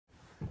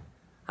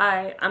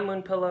Hi, I'm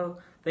Moonpillow.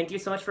 Thank you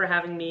so much for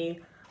having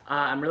me.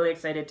 I'm really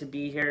excited to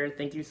be here.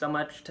 Thank you so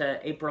much to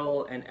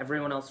April and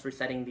everyone else for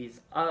setting these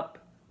up.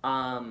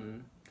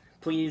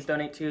 Please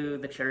donate to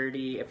the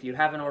charity if you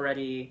haven't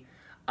already.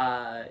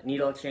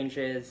 Needle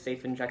exchanges,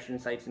 safe injection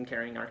sites, and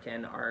carrying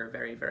Narcan are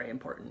very, very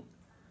important.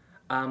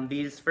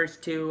 These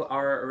first two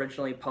are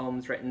originally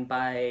poems written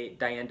by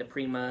Diane di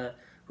Prima,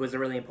 who was a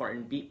really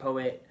important beat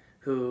poet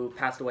who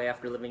passed away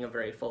after living a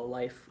very full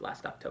life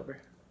last October.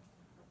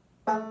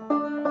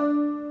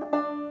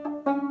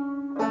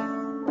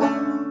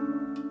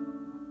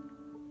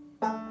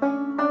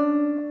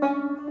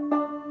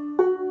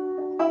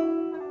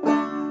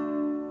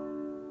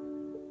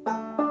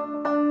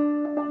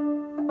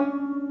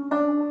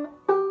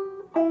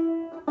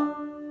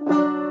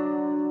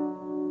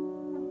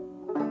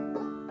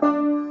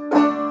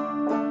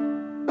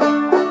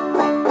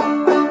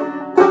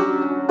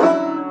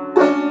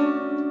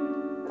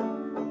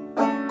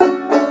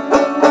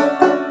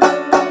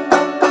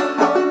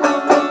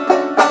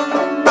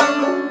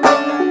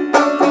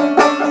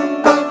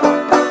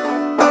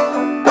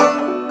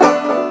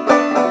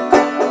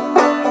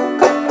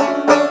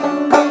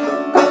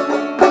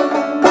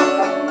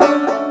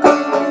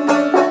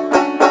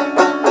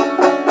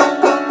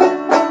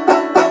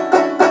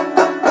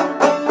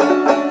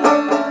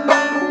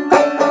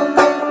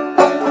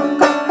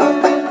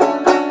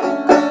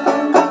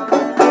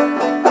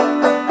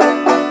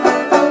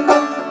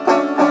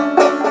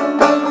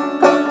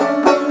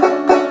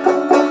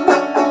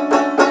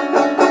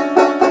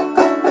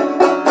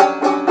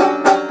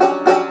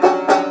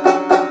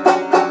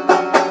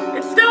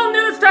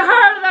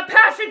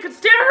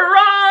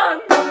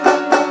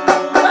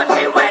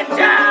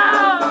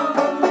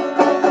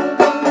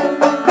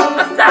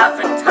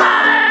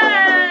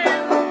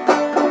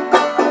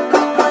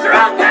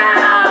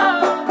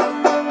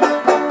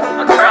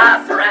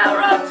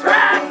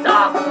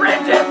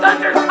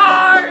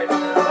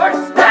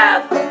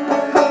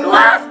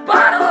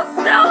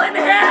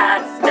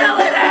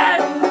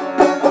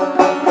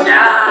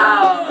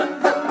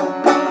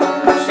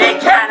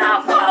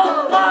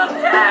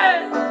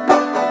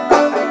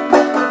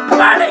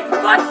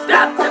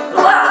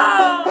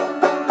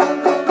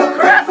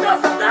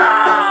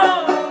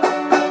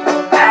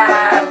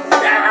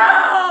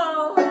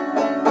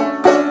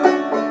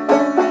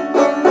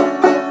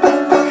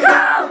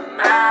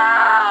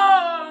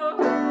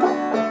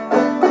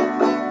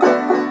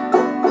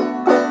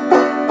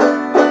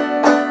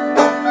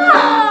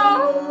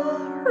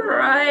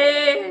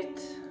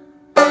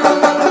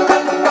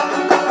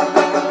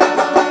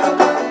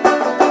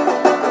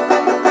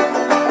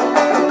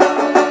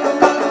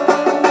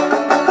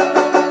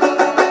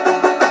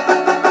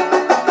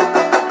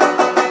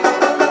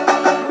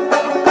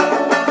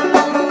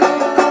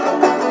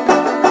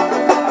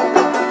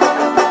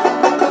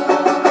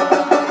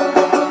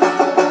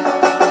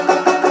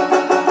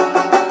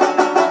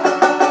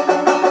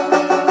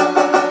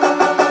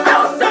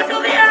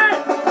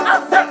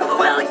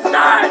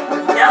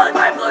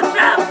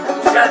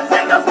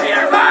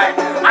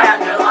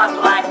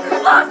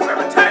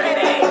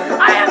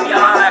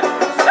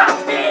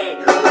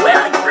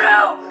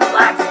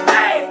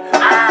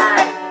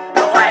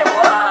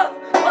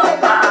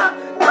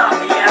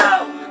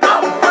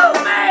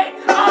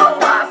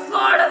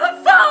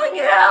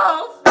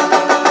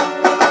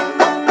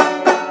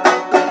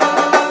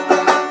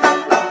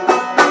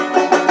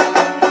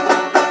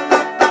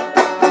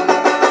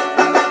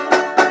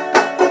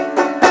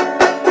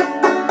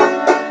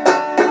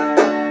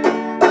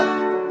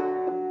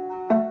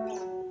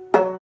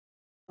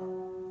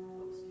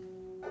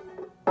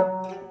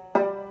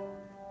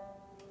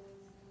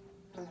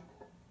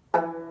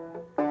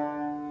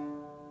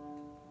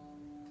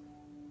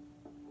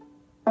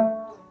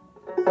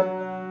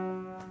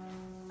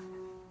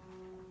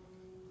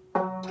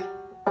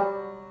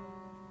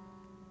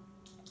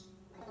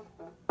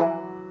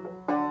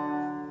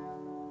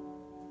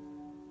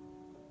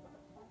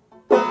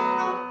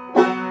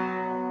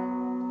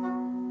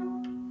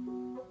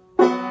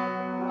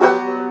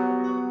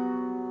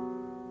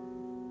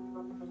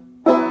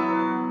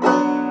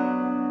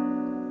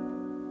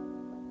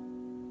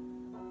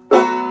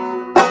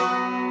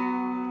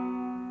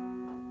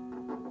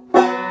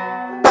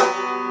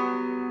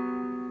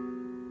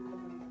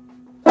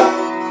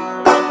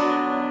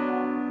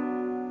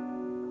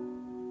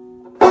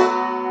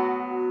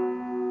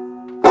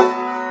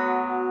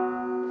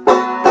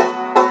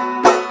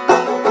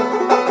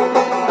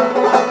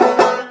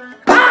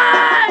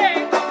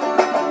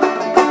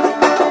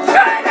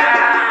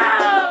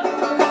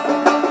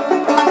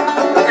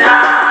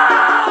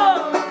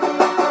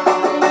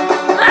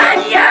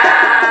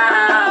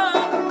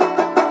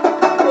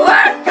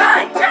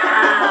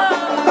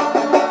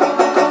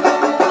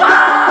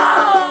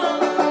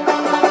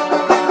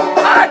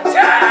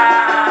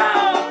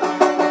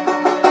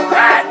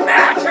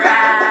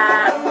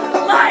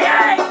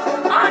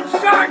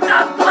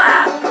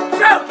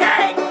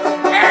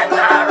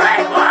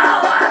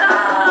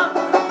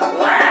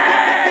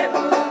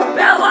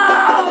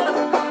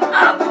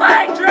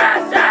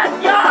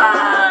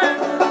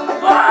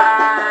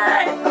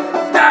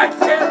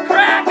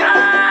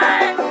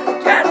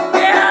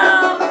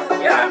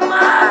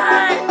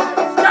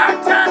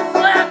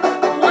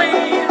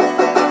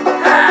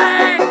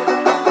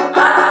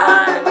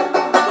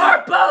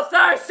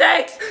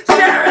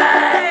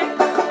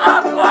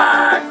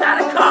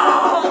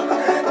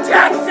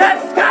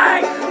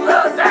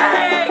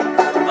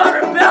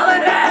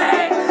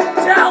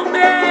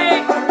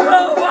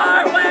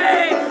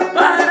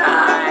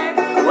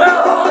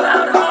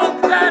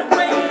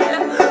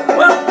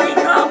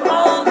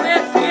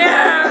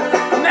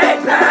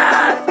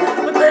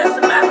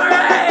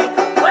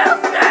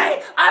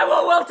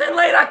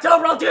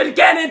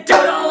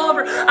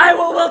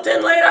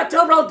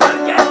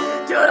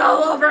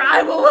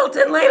 will wilt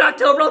in late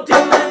October, I'll do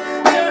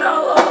it. Do it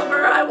all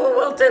over. I will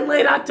wilt in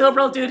late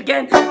October, I'll do it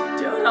again. Do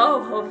it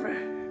all over.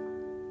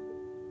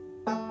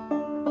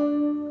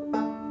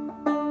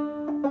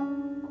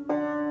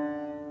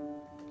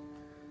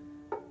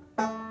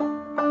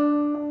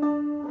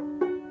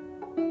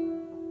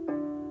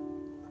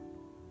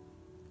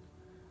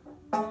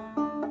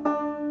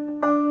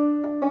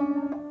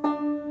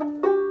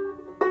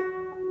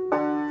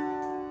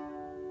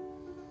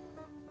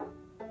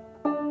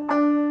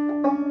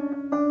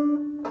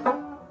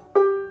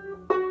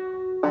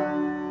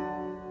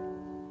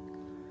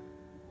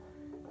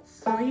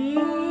 Sleep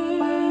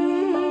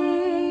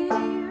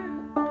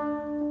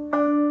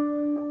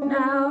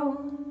now,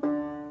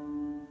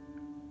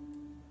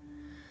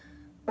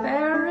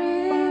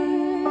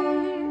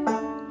 buried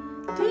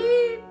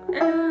deep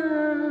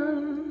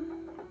in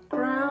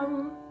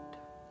ground,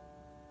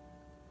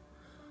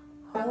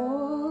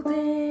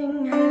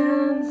 holding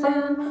hands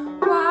and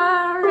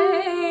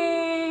worried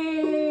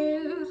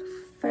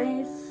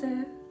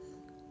faces,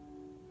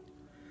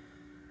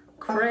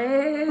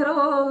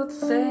 cradled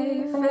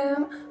safe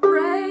in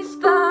embrace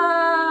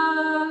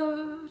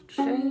the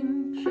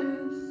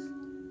changes.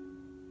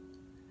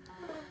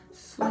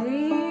 Sleep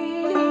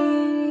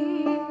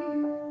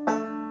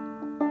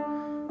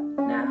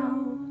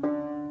now,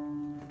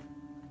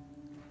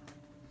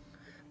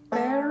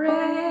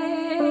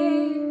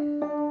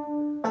 buried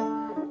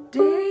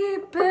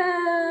deep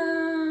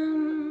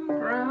in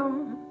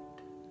ground,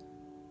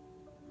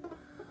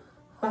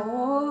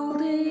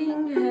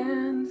 holding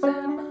hands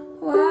and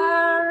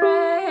worried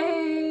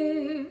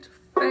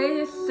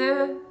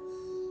faces,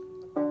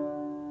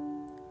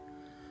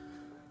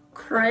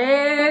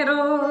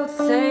 cradled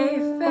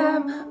safe,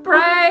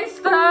 embrace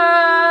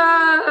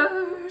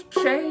the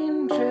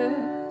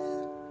changes.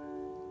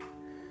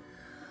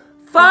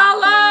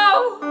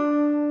 Follow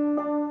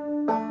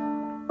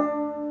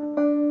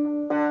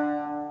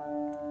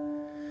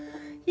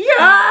your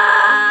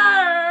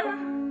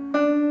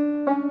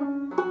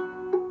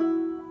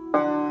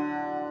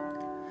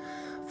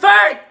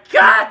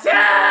forgotten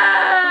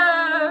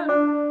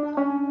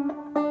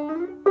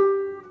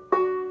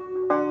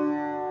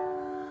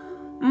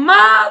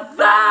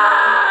mothers,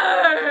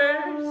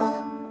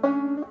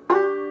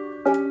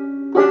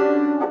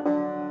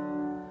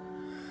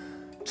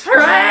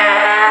 trace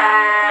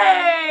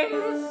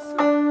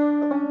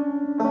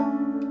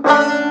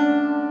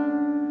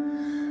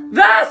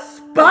the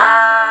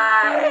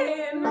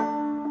spine,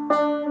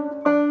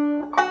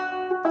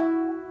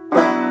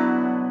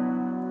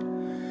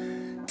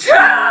 to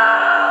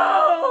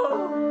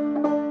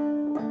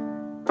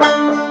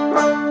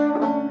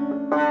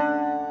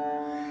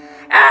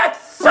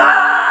exercise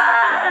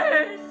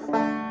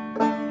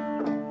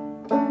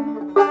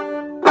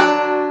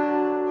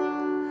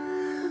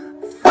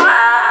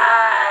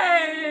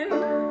find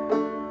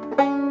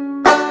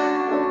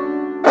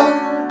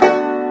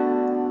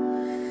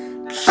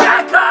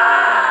checker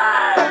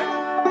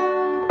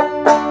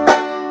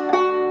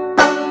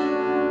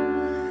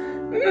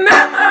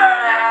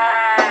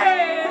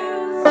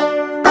memories,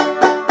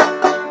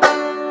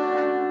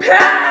 pick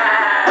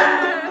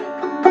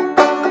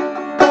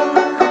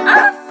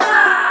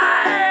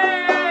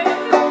aside.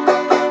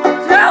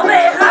 Tell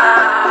me,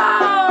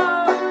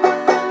 how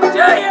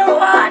do you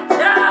want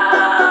to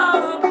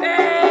be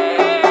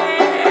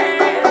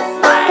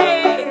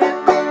slave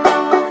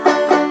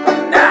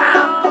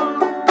now?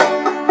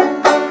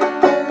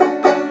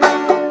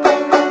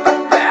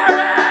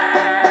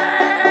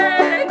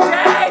 Buried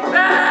deep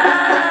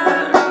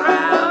in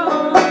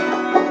ground,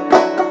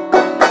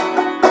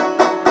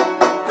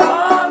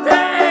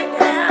 holding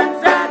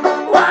hands and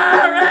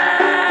worried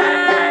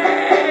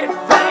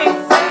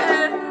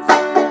faces,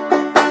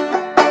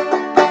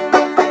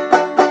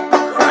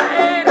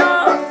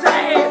 cradle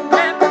safe,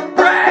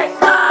 embrace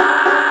the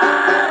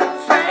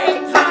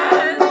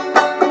changes.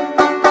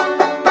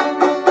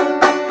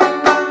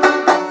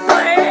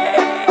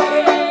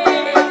 Sleep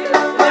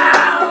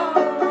now,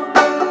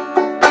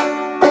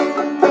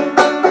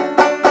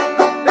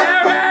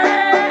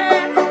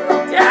 buried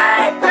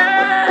deep in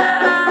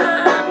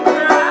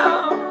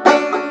ground,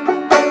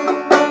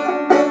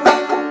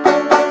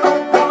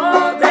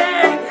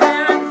 holding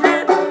hands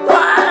and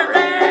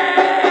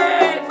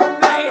worried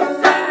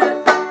faces,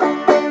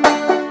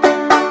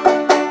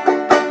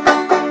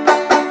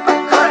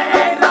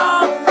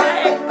 cradle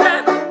safe,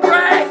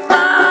 embrace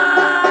the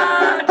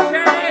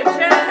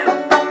changes.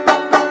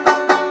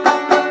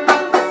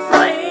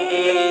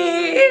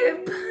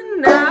 Sleep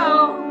now,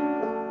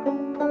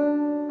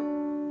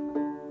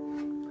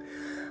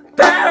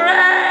 buried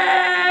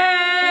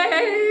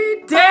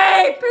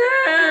deep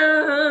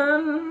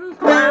in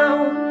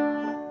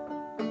ground,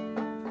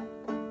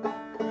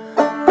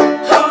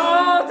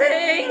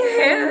 holding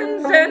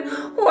hands and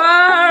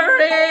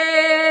worried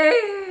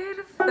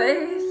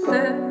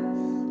faces,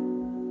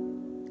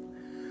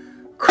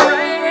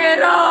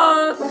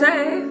 cradle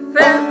safe,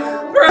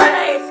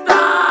 embrace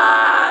the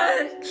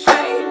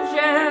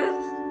changes.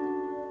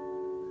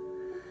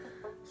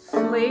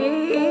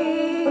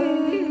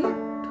 Sleep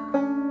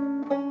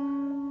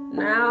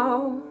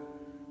now.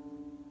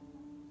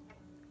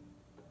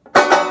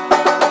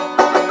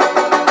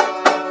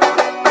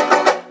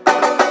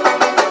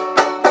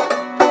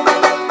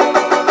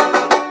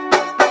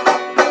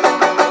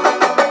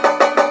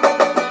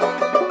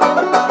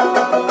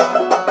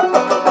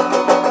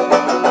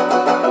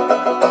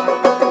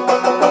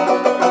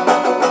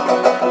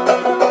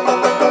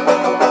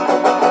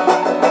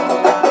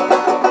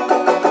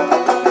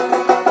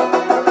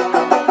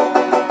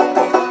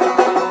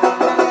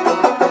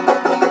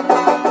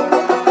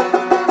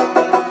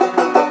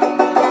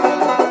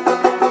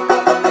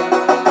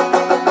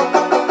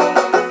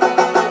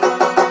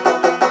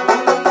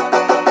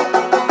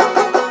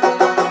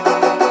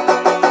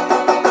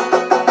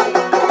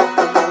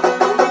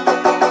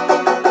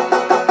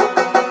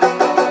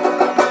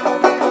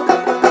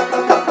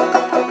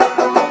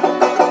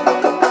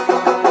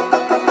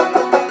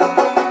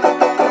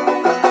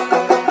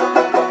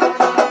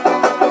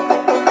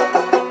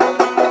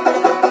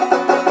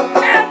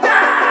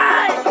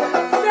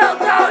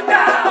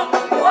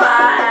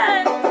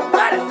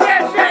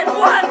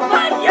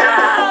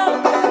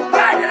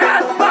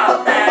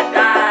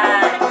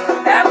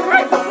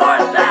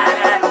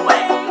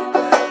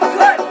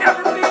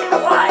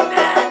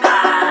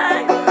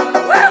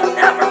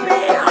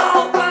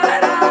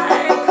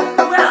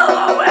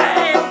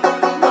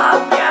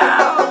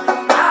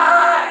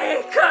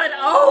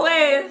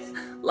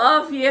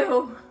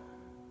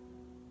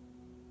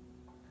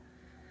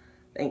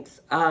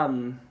 Thanks.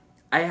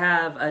 I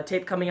have a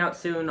tape coming out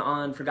soon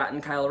on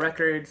Forgotten Kyle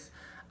Records.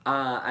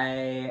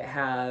 I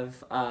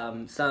have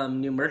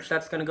some new merch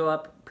that's going to go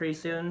up pretty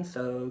soon,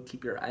 so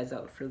keep your eyes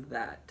out for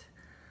that.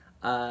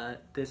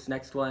 This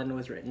next one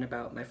was written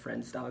about my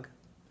friend's dog.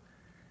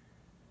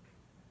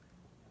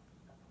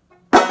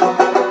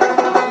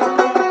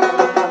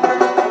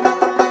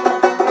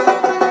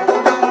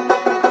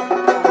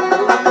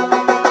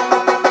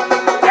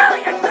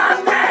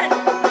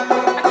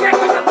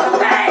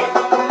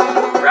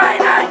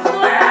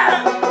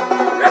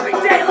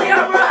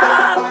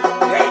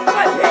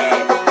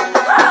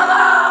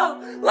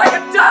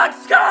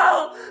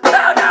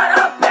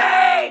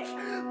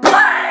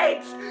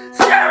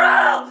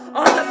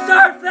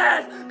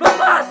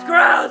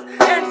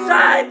 Inside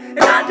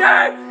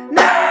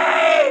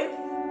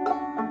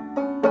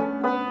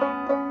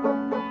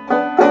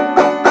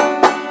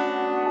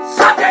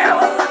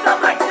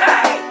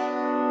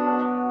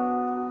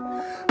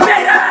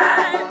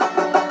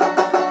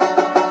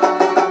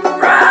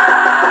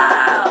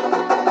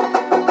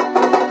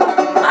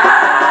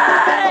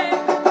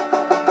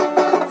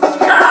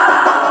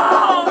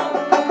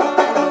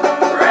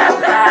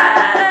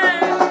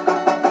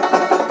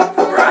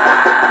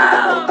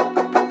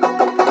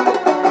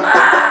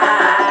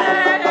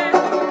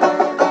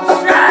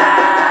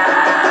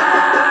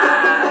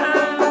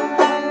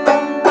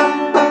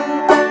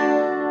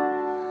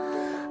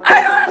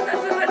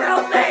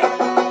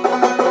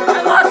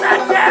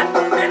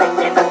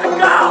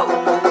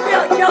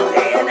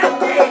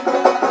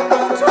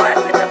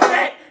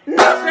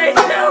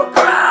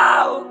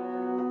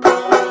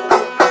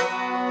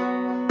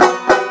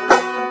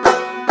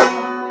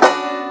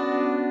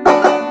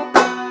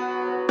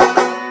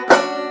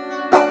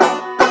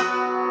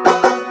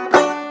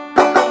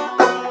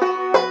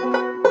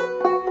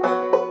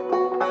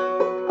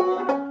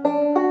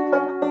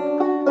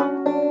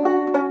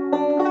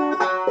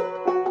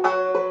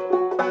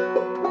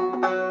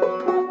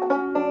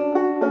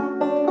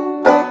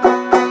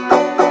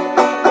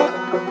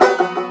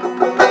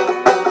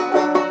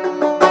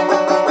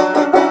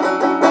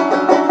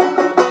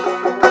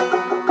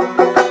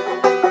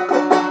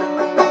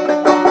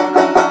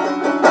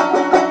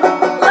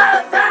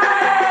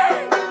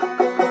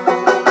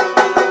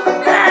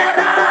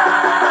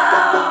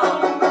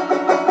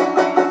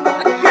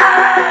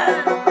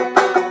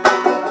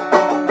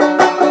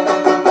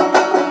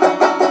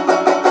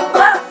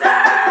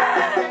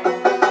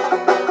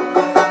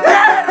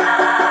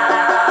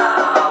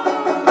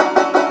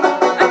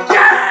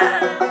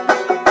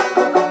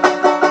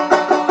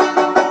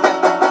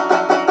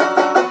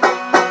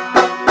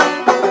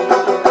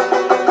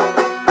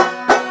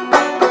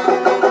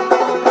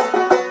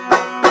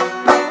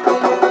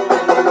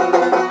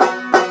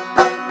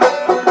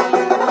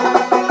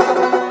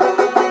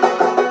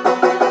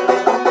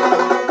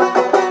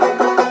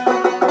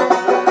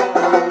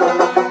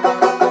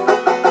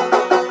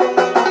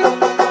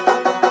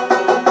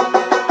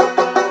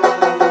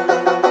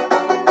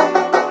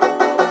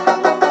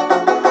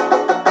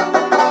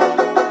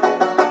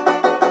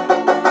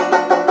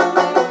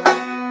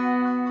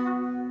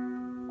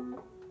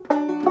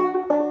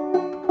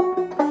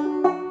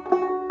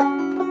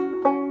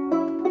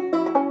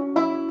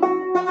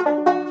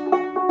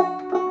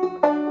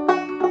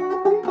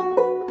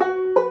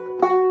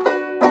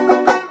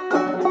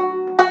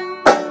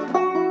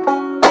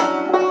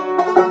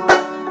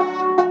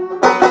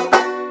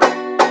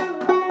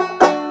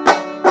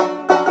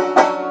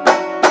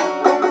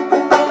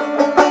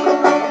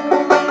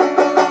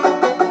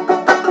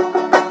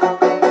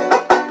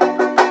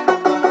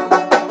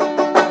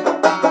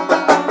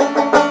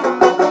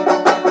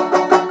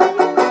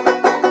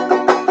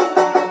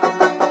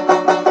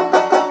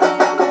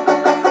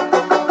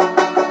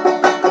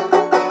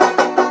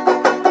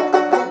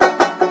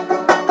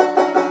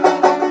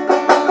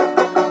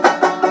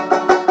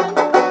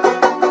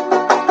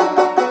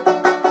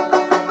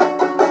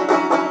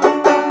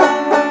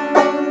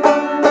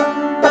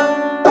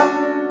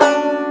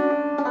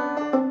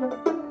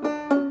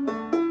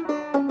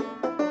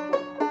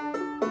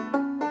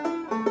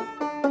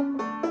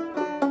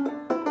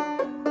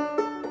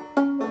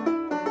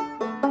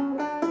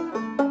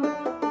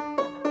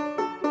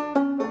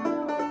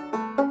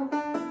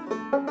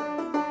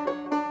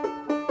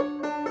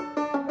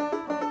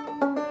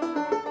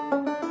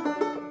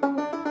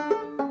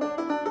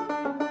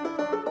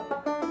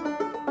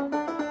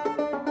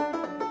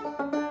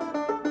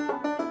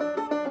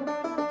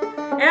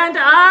and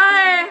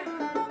I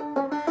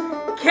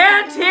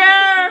can't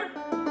hear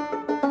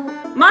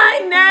my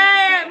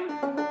name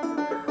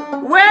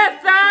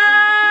without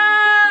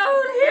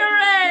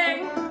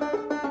hearing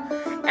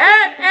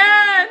it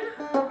in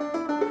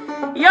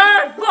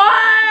your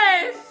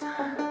voice.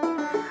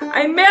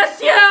 I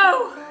miss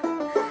you,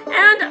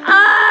 and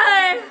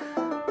I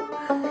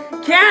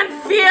can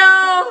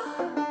feel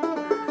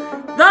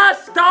the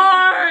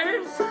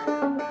stars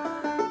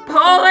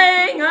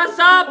pulling us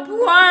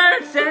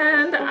upwards,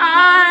 and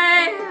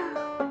I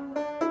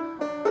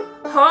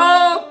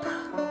hope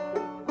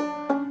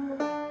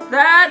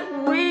that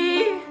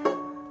we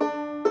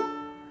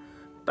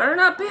burn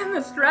up in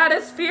the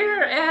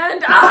stratosphere,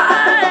 and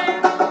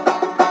I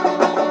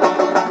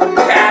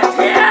can't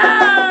hear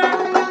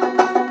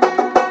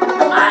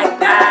my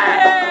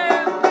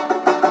name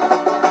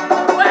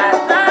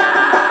without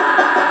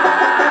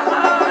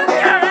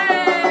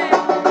hearing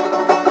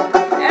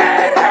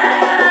it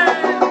in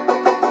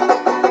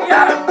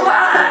your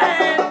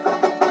voice.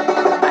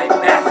 I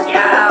miss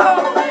you,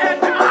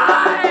 and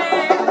I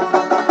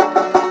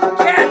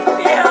can't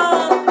feel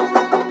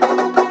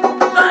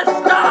the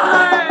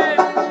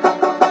stars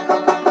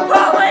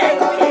pulling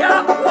me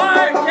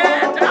upwards,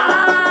 and I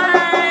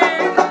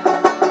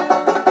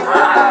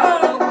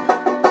hope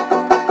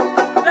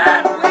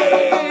that we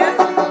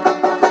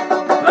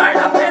burn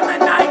up in the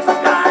night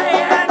sky,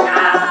 and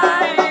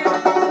I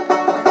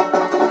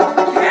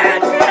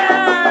can't hear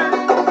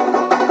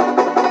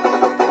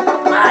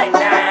my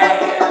name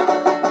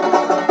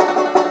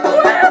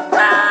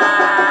without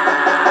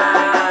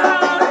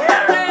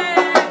hearing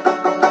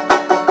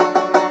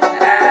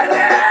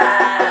it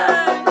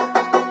in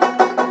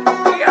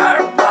your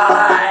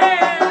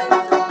voice.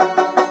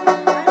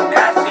 I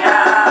miss you,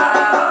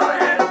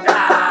 and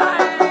I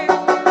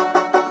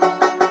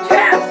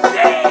can't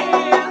see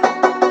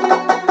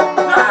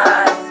the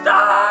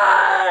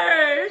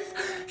stars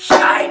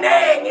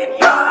shining in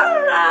your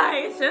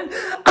eyes, and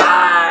I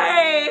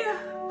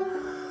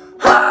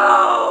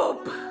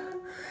hope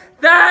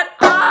that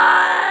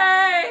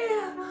I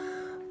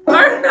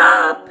burn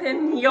up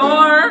in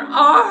your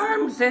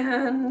arms,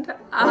 and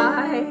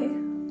I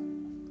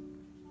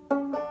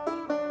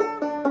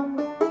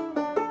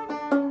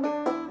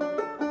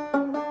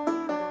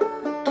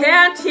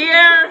can't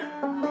hear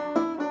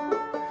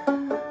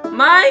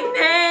my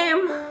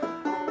name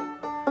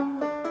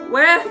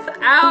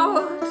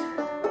without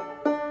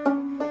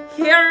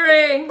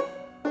hearing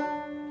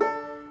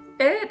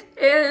it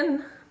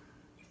in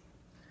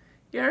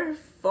your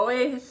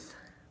voice.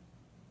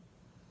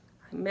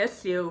 I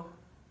miss you.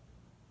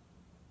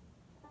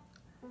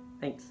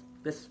 Thanks.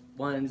 This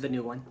one's a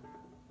new one.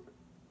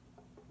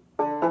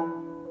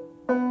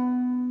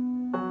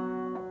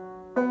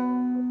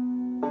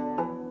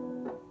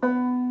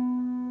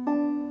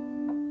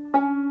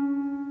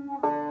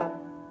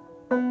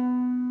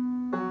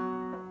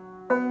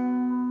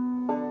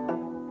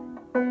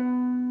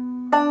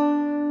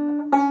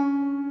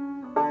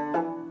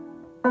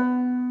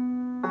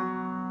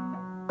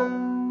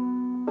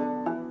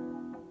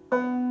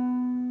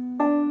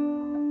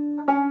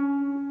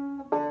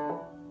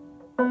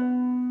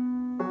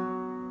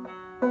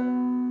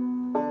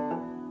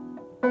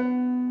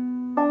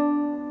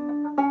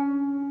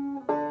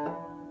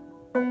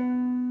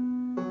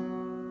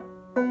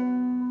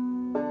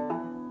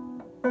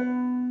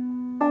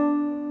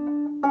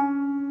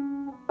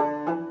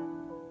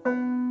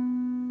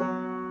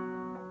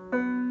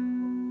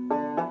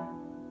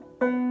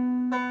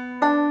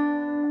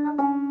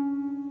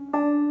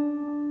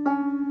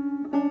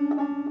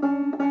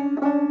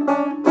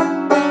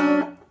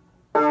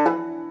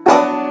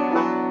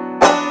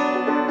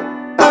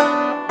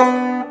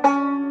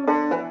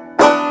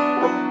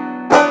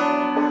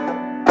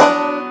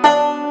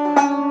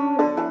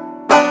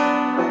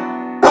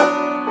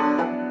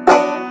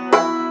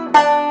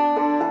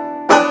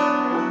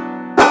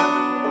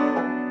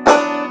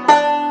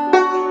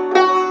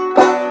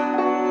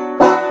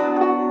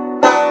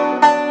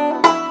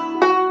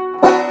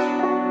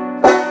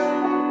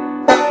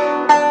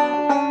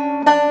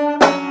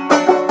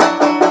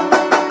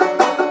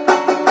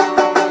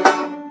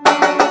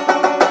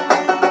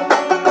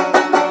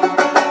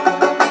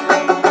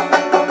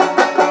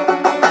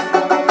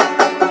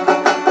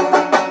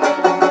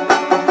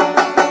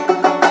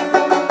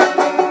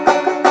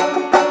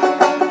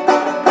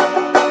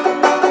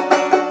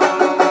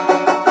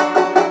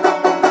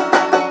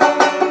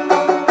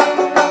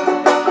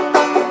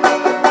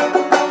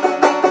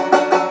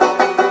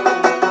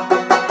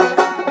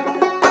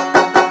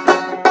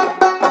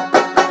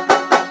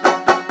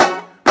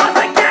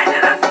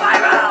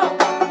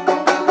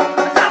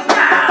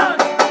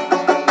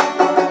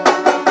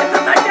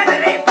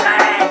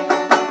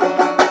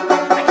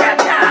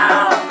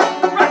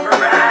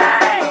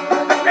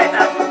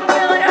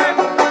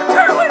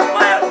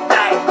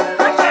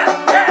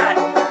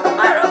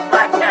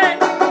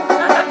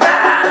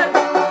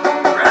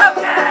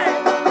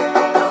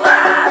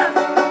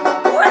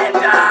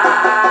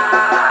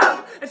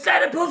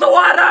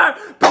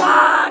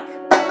 Plug!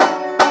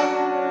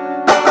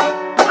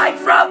 Light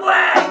from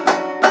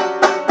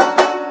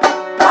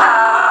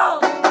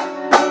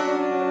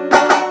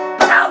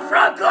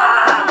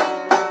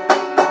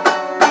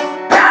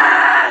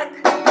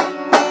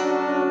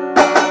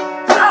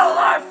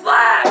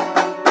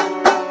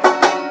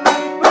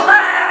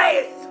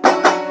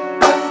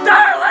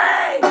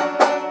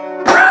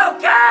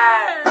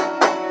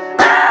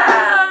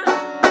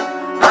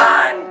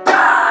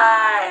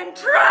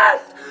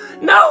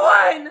No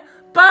one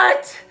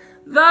but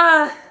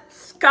the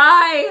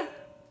sky.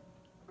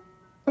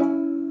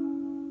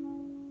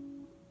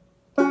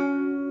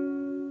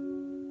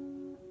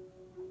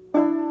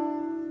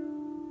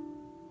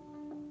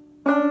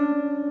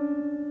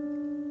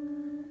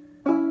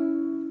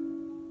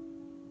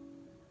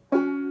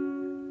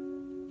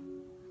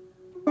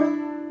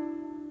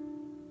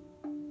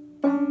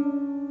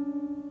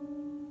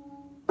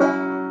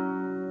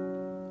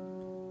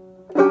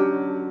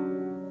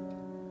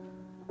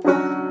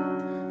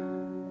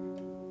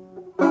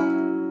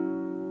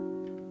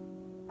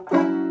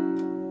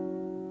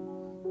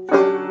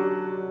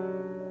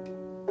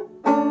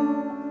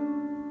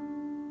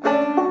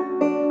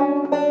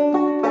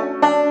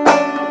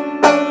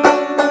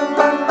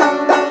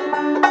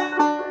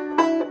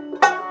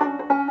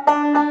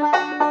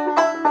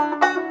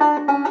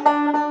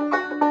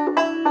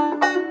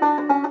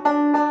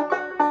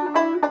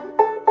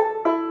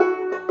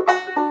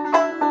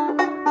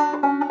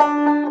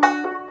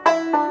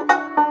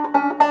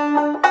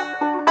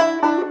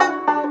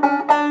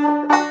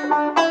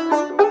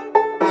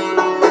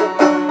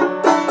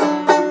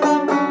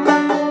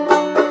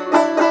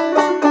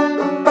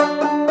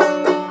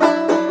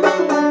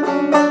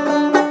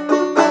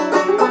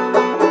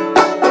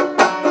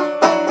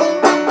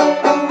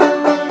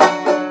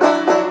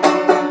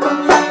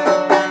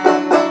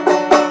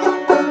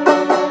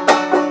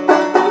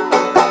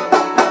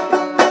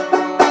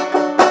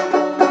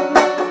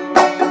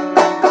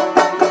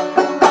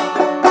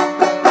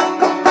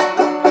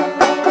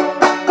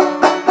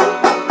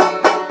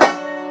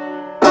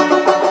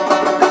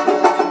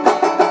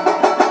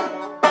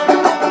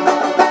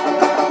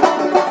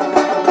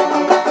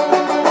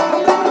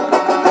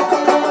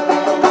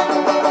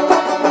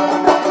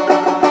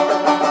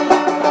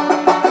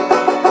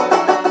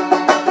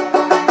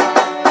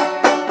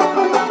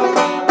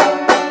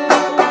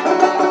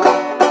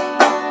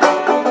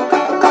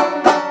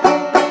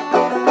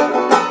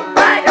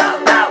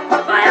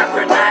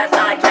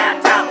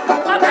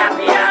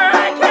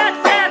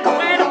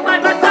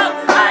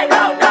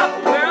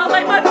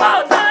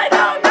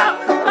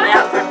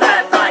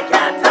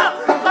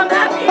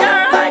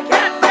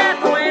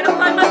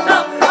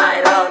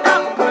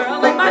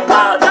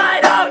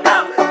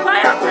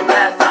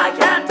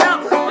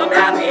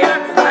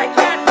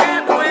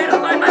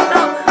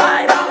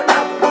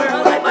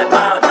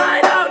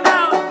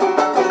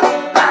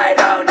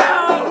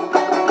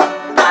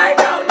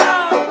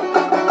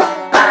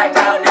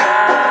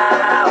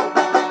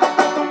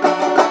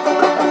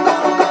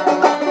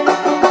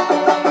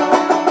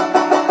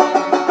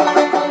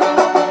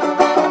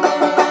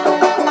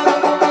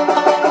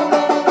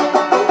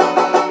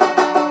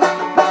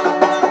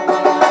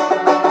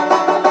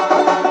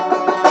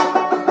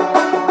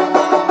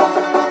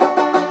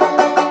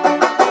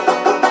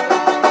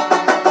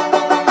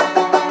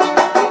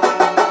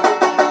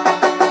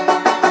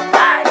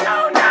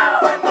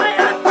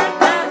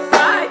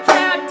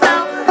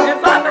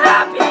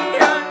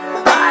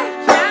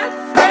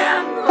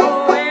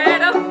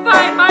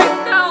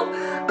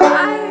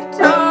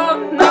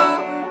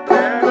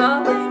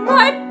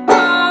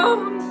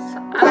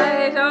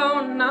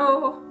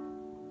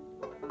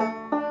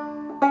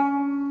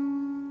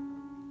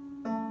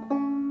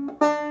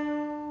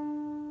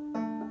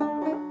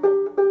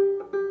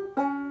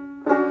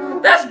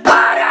 This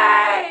body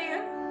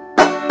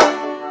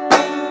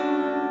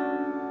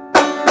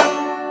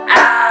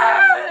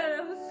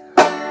is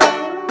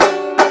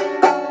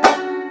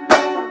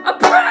a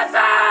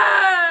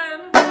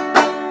prison,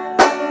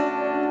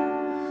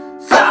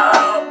 so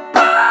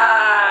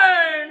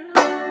burn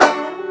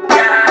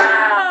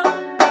down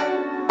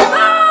the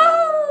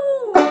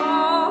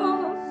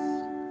walls.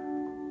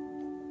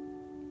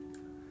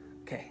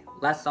 Okay,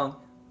 last song.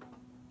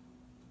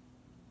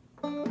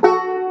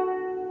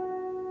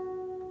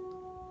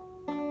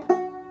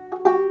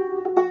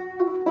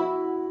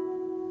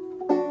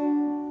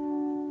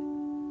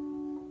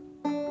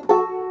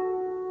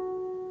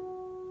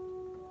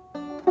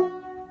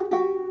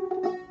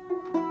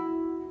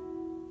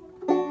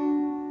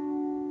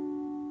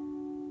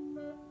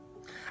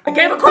 I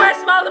gave a quiet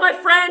smile to my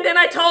friend and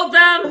I told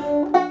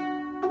them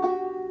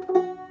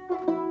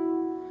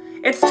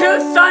it's too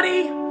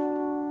sunny.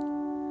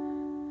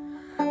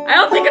 I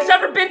don't think it's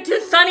ever been too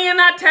sunny in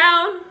that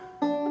town.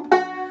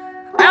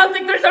 I don't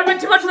think there's ever been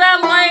too much of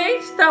that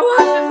light that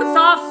washes the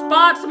soft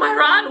spots of my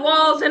rotten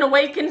walls and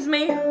awakens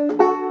me.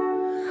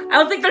 I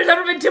don't think there's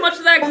ever been too much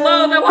of that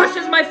glow that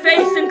washes my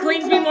face and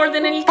cleans me more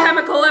than any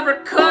chemical ever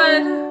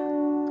could.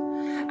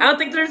 I don't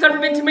think there's ever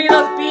been too many of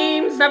those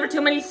beams, never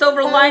too many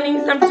silver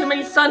linings, never too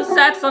many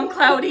sunsets on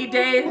cloudy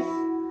days.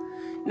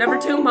 Never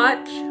too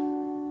much.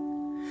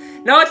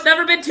 No, it's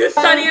never been too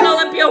sunny in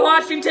Olympia,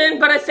 Washington,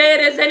 but I say it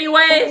is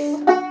anyways.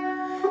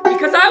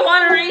 Because I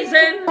want a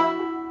reason.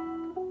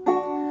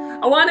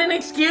 I want an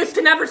excuse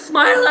to never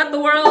smile at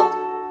the world.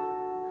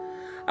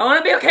 I want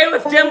to be okay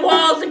with dim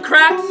walls and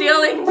cracked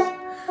ceilings.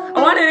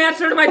 I want an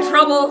answer to my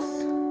troubles.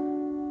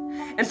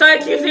 And so I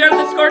accuse the earth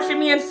of scorching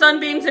me in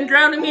sunbeams and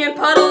drowning me in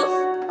puddles.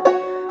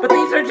 But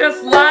these are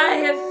just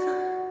lies.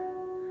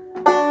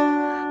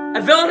 A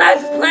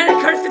villainized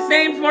planet cursed its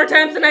names more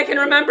times than I can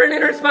remember, and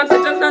in response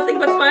it does nothing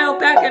but smile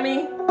back at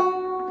me.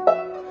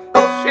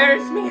 It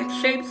shares me, it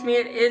shapes me,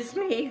 it is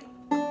me.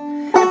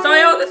 And so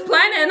I owe this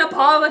planet an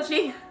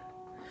apology.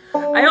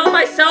 I owe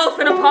myself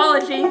an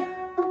apology.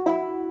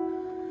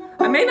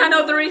 I may not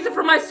know the reason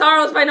for my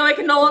sorrows, but I know I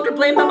can no longer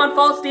blame them on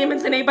false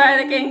demons and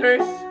abiotic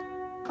angers.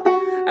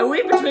 I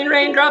weep between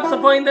raindrops,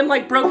 avoiding them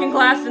like broken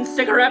glass and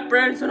cigarette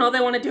burns when all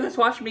they want to do is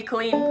wash me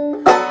clean.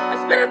 I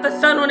spit at the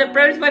sun when it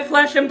burns my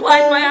flesh and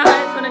blinds my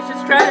eyes when it's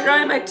just trying to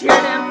dry my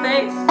tear-damned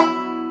face.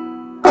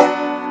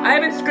 I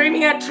have been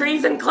screaming at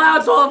trees and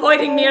clouds while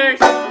avoiding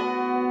mirrors,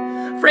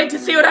 afraid to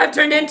see what I've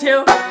turned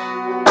into.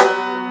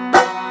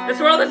 This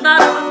world is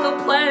not a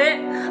hostile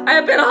planet. I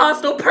have been a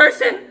hostile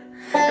person.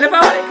 And if I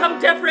want to become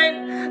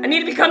different, I need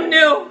to become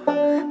new.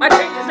 My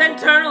change is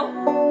internal.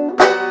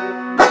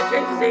 My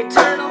change is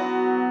eternal.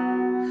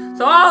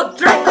 So I'll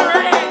drink the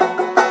rain.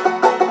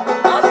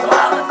 I'll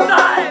swallow the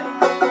sun.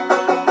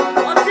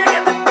 I'll dig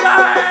in the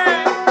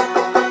dirt.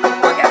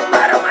 I'll get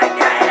mud on my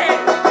name.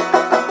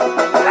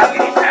 How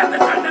can you say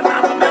this earth is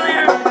not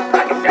familiar?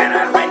 How can you say that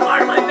I have rain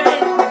water in my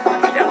veins? How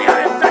can you tell me I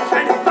have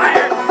sunshine and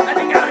fire?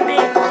 Nothing out of me.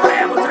 What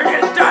I am will turn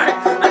into dirt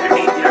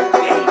underneath your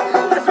feet.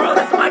 This world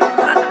is my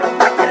closet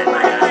reflected in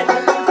my eyes.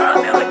 This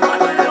world feels like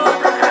blood when I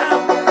will ever have.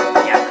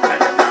 And yet this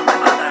earth is not my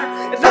mother.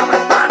 It's not my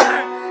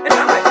father. It's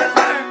not my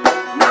sister.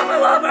 Not my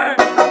lover.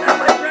 Not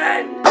my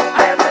friend.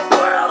 I am this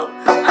world.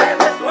 I am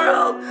this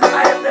world.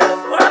 I am this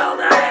world.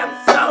 I am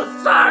so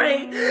sorry.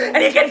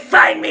 And you can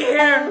find me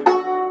here.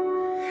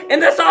 In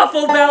this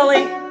awful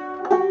valley.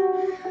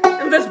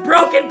 In this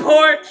broken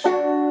porch.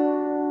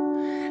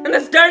 In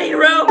this dirty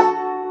room.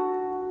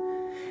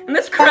 In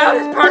this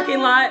crowded parking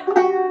lot.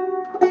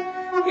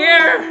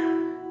 Here.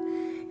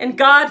 In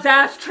God's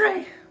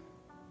ashtray.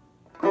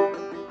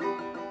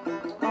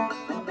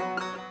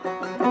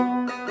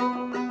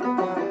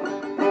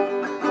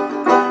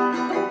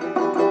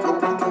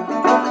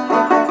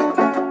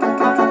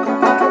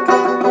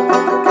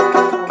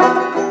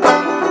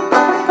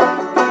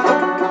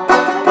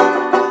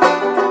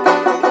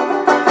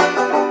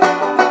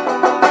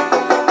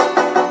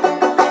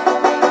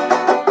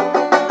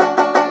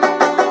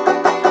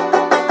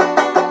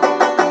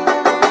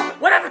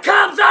 Whatever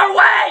comes our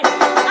way,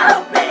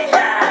 I'll be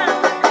here.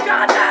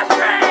 God's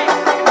ashtray,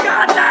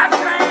 God's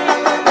ashtray,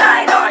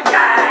 night or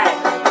day,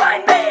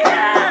 find me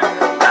here.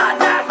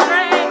 God's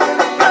ashtray,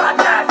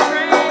 God's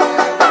ashtray,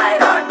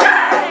 night or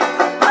day,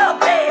 I'll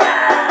be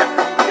here.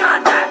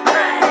 God's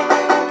ashtray,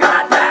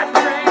 God's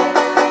ashtray,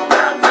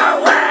 comes our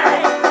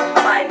way,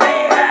 find me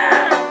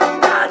here.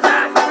 God's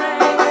ashtray,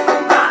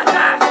 God's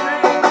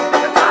ashtray,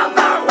 if it comes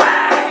our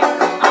way,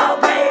 I'll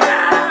be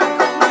here.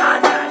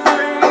 God's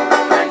ashtray,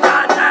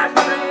 God's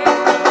ashtray,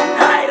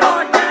 night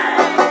or day,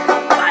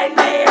 find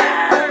me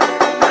here.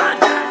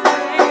 God's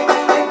ashtray,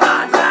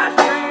 God's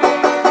ashtray,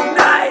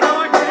 night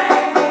or day.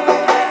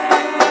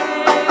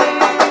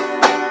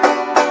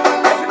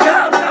 If it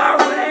comes our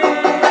way,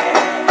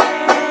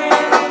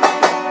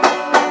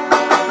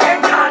 in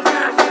God's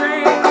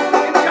ashtray,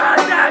 in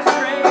God's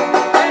ashtray,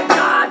 in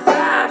God's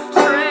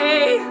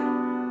ashtray.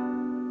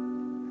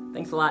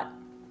 Thanks a lot.